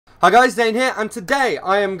Hi guys, Dane here, and today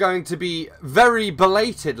I am going to be very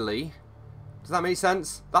belatedly, does that make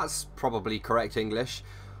sense? That's probably correct English.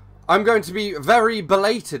 I'm going to be very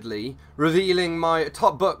belatedly revealing my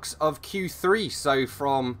top books of Q3, so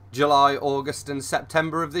from July, August and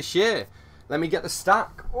September of this year. Let me get the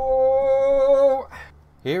stack. Oh,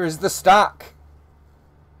 here is the stack.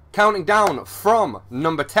 Counting down from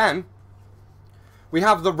number 10. We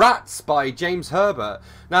have The Rats by James Herbert.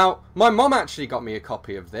 Now, my mom actually got me a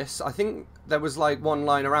copy of this. I think there was like one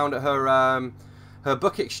line around at her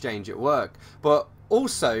book exchange at work. But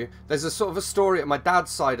also, there's a sort of a story at my dad's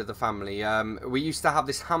side of the family. We used to have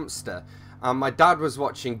this hamster, and my dad was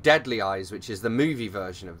watching Deadly Eyes, which is the movie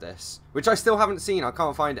version of this, which I still haven't seen. I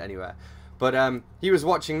can't find it anywhere. But he was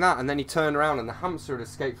watching that, and then he turned around, and the hamster had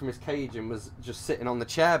escaped from his cage and was just sitting on the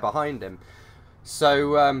chair behind him.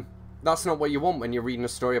 So that's not what you want when you're reading a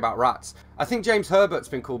story about rats. I think James Herbert's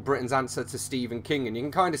been called Britain's answer to Stephen King, and you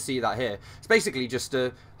can kind of see that here. It's basically just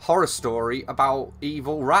a horror story about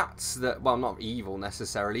evil rats that, well, not evil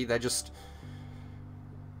necessarily, they're just,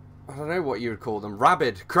 I don't know what you would call them,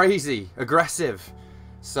 rabid, crazy, aggressive.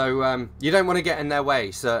 So you don't want to get in their way,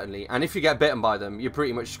 certainly. And if you get bitten by them, you're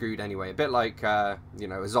pretty much screwed anyway. A bit like, you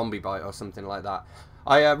know, a zombie bite or something like that.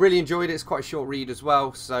 I really enjoyed it. It's quite a short read as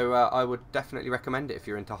well, so I would definitely recommend it if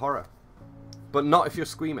you're into horror. But not if you're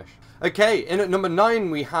squeamish. Okay, in at number 9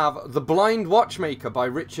 we have The Blind Watchmaker by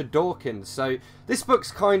Richard Dawkins. So this book's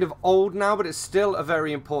kind of old now, but it's still a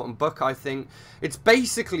very important book, I think. It's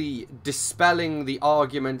basically dispelling the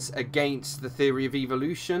arguments against the theory of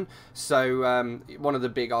evolution. So one of the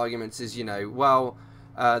big arguments is, you know, well,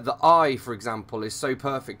 the eye, for example, is so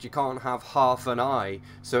perfect you can't have half an eye,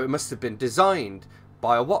 so it must have been designed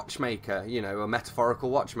by a watchmaker, you know, a metaphorical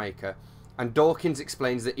watchmaker. And Dawkins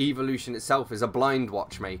explains that evolution itself is a blind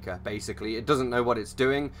watchmaker, basically. It doesn't know what it's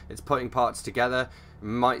doing, it's putting parts together, it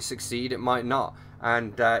might succeed, it might not.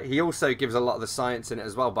 And he also gives a lot of the science in it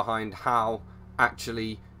as well behind how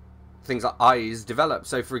actually things like eyes develop.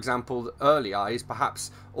 So for example, the early eyes, perhaps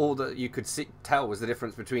all that you could tell was the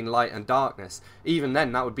difference between light and darkness. Even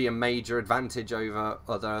then, that would be a major advantage over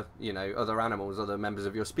other, you know, other animals, other members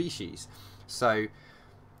of your species. So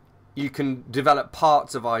you can develop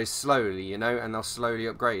parts of eyes slowly, you know, and they'll slowly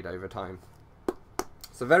upgrade over time.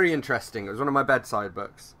 So very interesting. It was one of my bedside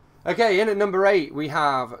books. Okay, in at number 8 we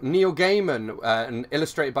have Neil Gaiman, and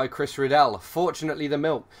illustrated by Chris Riddell, Fortunately the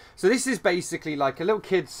Milk. So this is basically like a little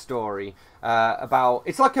kid's story about,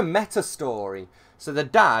 it's like a meta story. So the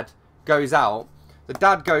dad goes out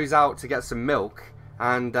to get some milk,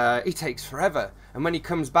 and he takes forever. And when he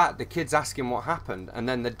comes back, the kids ask him what happened, and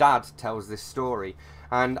then the dad tells this story.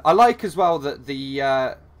 And I like as well that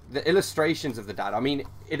the illustrations of the dad, I mean,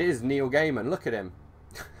 it is Neil Gaiman, look at him.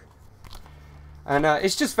 And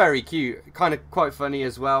it's just very cute, kind of quite funny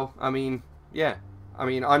as well. I mean, yeah, I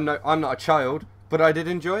mean, I'm not a child, but I did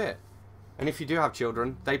enjoy it. And if you do have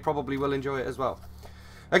children, they probably will enjoy it as well.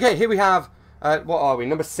 Okay, here we have, what are we,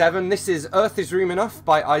 number 7. This is Earth is Room Enough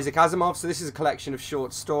by Isaac Asimov. So this is a collection of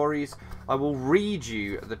short stories. I will read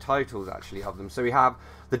you the titles actually of them. So we have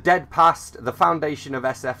The Dead Past, The Foundation of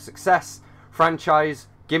SF Success, Franchise,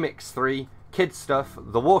 Gimmicks 3, Kid Stuff,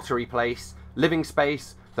 The Watery Place, Living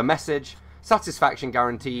Space, The Message, Satisfaction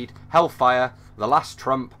Guaranteed, Hellfire, The Last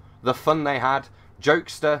Trump, The Fun They Had,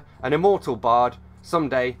 Jokester, An Immortal Bard,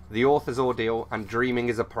 Someday, The Author's Ordeal, and Dreaming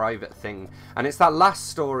is a Private Thing. And it's that last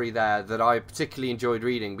story there that I particularly enjoyed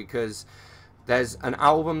reading, because there's an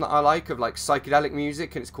album that I like of like psychedelic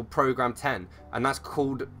music, and it's called Program 10, and that's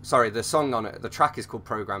called, sorry, the song on it, the track is called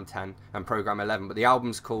Program 10 and Program 11, but the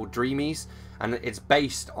album's called Dreamies, and it's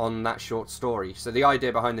based on that short story. So the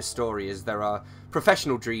idea behind this story is there are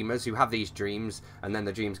professional dreamers who have these dreams, and then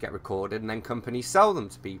the dreams get recorded, and then companies sell them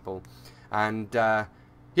to people. And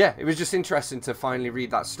yeah, it was just interesting to finally read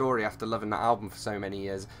that story after loving that album for so many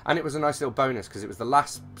years. And it was a nice little bonus because it was the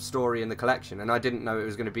last story in the collection, and I didn't know it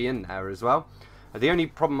was going to be in there as well. The only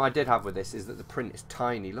problem I did have with this is that the print is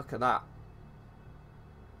tiny. Look at that.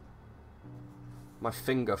 My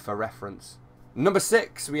finger for reference. Number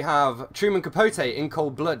 6, we have Truman Capote, In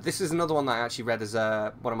Cold Blood. This is another one that I actually read as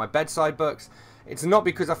one of my bedside books. It's not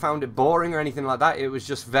because I found it boring or anything like that. It was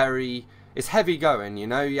just very, it's heavy going, you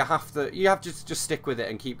know. You have to just stick with it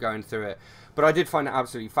and keep going through it. But I did find it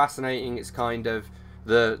absolutely fascinating. It's kind of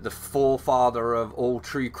the forefather of all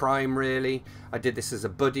true crime, really. I did this as a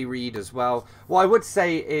buddy read as well. What I would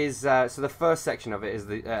say is, so the first section of it is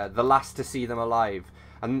the last to see them alive,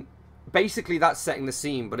 and basically that's setting the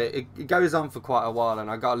scene, but it goes on for quite a while, and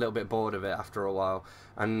I got a little bit bored of it after a while.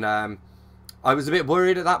 And I was a bit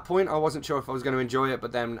worried at that point. I wasn't sure if I was going to enjoy it,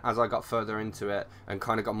 but then as I got further into it and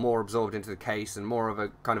kind of got more absorbed into the case and more of a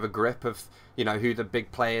kind of a grip of, you know, who the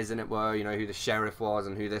big players in it were, you know, who the sheriff was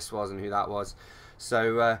and who this was and who that was.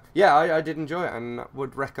 So, yeah, I did enjoy it and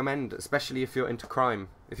would recommend, especially if you're into crime.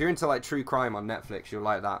 If you're into, like, true crime on Netflix, you'll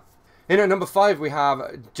like that. In at number 5, we have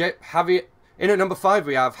Javier. In at number 5,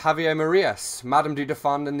 we have Javier Marias, Madame du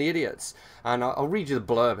Deffand and the Idiots. And I'll read you the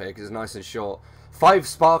blurb here because it's nice and short. 5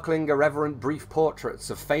 sparkling, irreverent, brief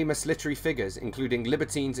portraits of famous literary figures, including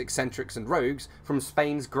libertines, eccentrics and rogues, from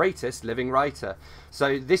Spain's greatest living writer.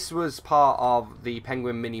 So this was part of the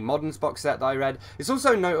Penguin Mini Moderns box set that I read. It's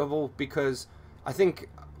also notable because I think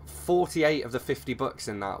 48 of the 50 books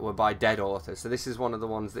in that were by dead authors. So this is one of the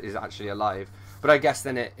ones that is actually alive. But I guess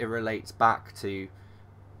then it relates back to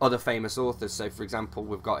other famous authors. So, for example,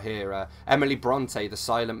 we've got here Emily Bronte, The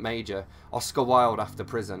Silent Major, Oscar Wilde After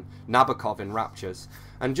Prison, Nabokov in Raptures.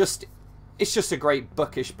 And it's just a great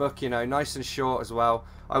bookish book, you know, nice and short as well.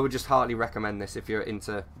 I would just heartily recommend this if you're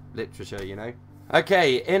into literature, you know.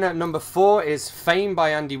 Okay, in at number 4 is Fame by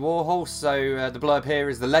Andy Warhol. So the blurb here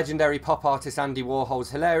is the legendary pop artist Andy Warhol's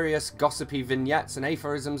hilarious, gossipy vignettes and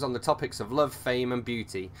aphorisms on the topics of love, fame and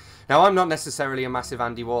beauty. Now, I'm not necessarily a massive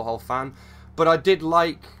Andy Warhol fan, but I did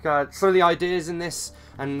like some of the ideas in this,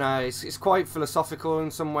 and it's quite philosophical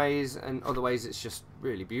in some ways, and other ways it's just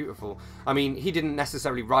really beautiful. I mean, he didn't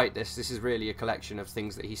necessarily write this. This is really a collection of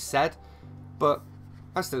things that he said, but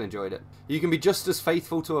I still enjoyed it. You can be just as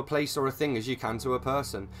faithful to a place or a thing as you can to a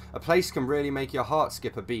person. A place can really make your heart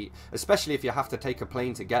skip a beat, especially if you have to take a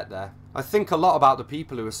plane to get there. I think a lot about the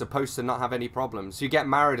people who are supposed to not have any problems, who get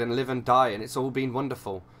married and live and die and it's all been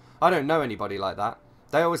wonderful. I don't know anybody like that.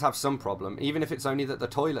 They always have some problem, even if it's only that the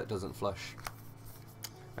toilet doesn't flush.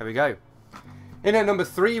 There we go. In at number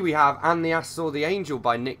 3, we have And the Ass Saw the Angel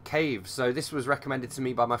by Nick Cave. So this was recommended to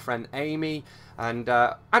me by my friend Amy. And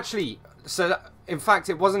in fact,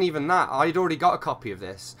 it wasn't even that. I'd already got a copy of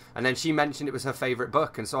this. And then she mentioned it was her favourite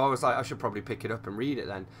book. And so I was like, I should probably pick it up and read it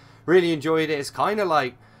then. Really enjoyed it. It's kind of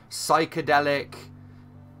like psychedelic,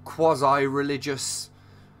 quasi-religious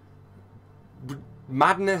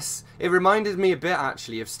madness. It reminded me a bit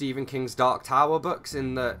actually of Stephen King's Dark Tower books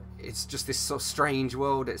in that it's just this sort of strange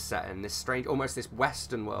world it's set in, this strange, almost this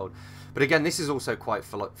Western world. But again, this is also quite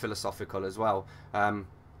philosophical as well.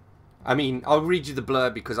 I mean, I'll read you the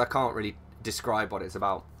blurb because I can't really describe what it's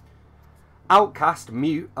about. Outcast,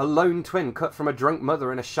 mute, a lone twin cut from a drunk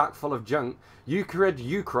mother in a shack full of junk, Euclid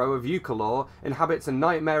Eucro of Eucalor inhabits a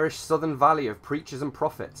nightmarish southern valley of preachers and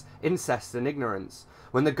prophets, incest and ignorance.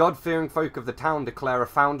 When the God-fearing folk of the town declare a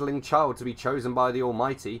foundling child to be chosen by the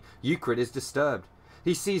Almighty, Euclid is disturbed.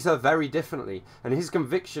 He sees her very differently, and his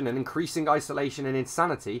conviction and increasing isolation and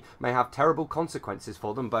insanity may have terrible consequences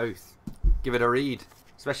for them both. Give it a read,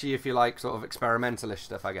 especially if you like sort of experimentalish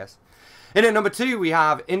stuff, I guess. In at number 2, we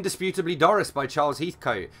have Indisputably Doris by Charles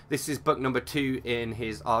Heathcote. This is book number 2 in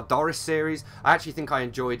his Our Doris series. I actually think I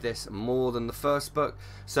enjoyed this more than the first book.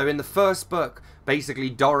 So in the first book, basically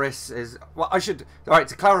Doris is... Well, Alright,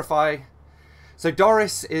 to clarify... So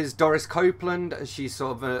Doris is Doris Copeland. She's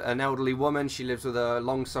sort of an elderly woman. She lives with her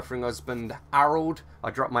long-suffering husband, Harold. I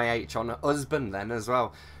dropped my H on husband then as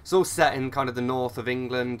well. It's all set in kind of the north of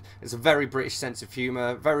England. It's a very British sense of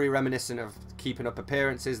humour, very reminiscent of Keeping Up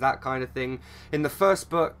Appearances, that kind of thing. In the first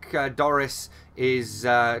book, Doris is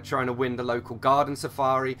trying to win the local garden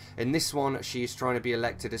safari. In this one, she's trying to be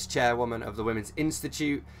elected as chairwoman of the Women's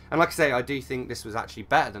Institute. And like I say, I do think this was actually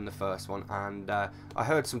better than the first one. And I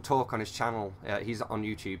heard some talk on his channel. He's on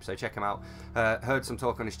YouTube, so check him out. Heard some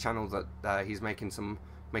talk on his channel that he's making some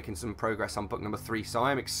progress on book number 3. So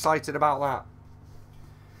I'm excited about that.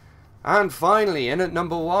 And finally, in at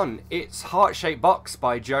number 1, it's Heart-Shaped Box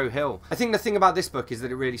by Joe Hill. I think the thing about this book is that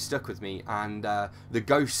it really stuck with me, and the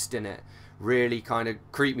ghost in it really kind of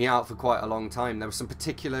creeped me out for quite a long time. There were some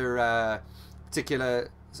particular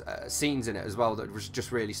scenes in it as well that was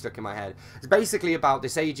just really stuck in my head. It's basically about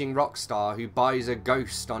this aging rock star who buys a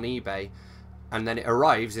ghost on eBay, and then it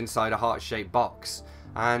arrives inside a heart-shaped box,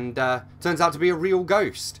 and turns out to be a real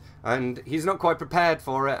ghost. And he's not quite prepared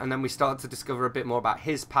for it, and then we start to discover a bit more about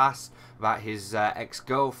his past, about his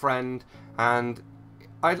ex-girlfriend, and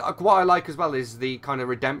what I like as well is the kind of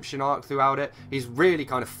redemption arc throughout it. He's really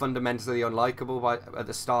kind of fundamentally unlikable at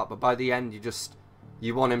the start, but by the end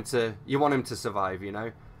you want him to survive, you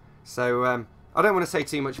know. So I don't want to say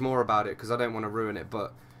too much more about it because I don't want to ruin it,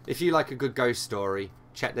 but if you like a good ghost story,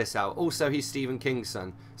 check this out. Also, he's Stephen King's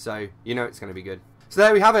son, so you know it's going to be good. So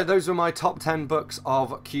there we have it. Those were my top 10 books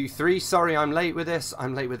of Q3. Sorry I'm late with this.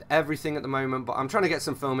 I'm late with everything at the moment, but I'm trying to get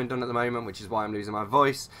some filming done at the moment, which is why I'm losing my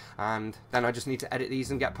voice. And then I just need to edit these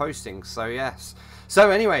and get posting. So yes. So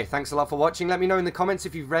anyway, thanks a lot for watching. Let me know in the comments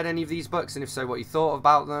if you've read any of these books, and if so, what you thought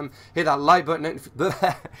about them. Hit that like button.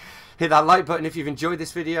 Hit that like button if you've enjoyed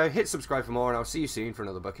this video. Hit subscribe for more, and I'll see you soon for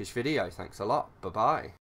another bookish video. Thanks a lot.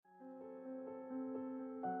 Bye-bye.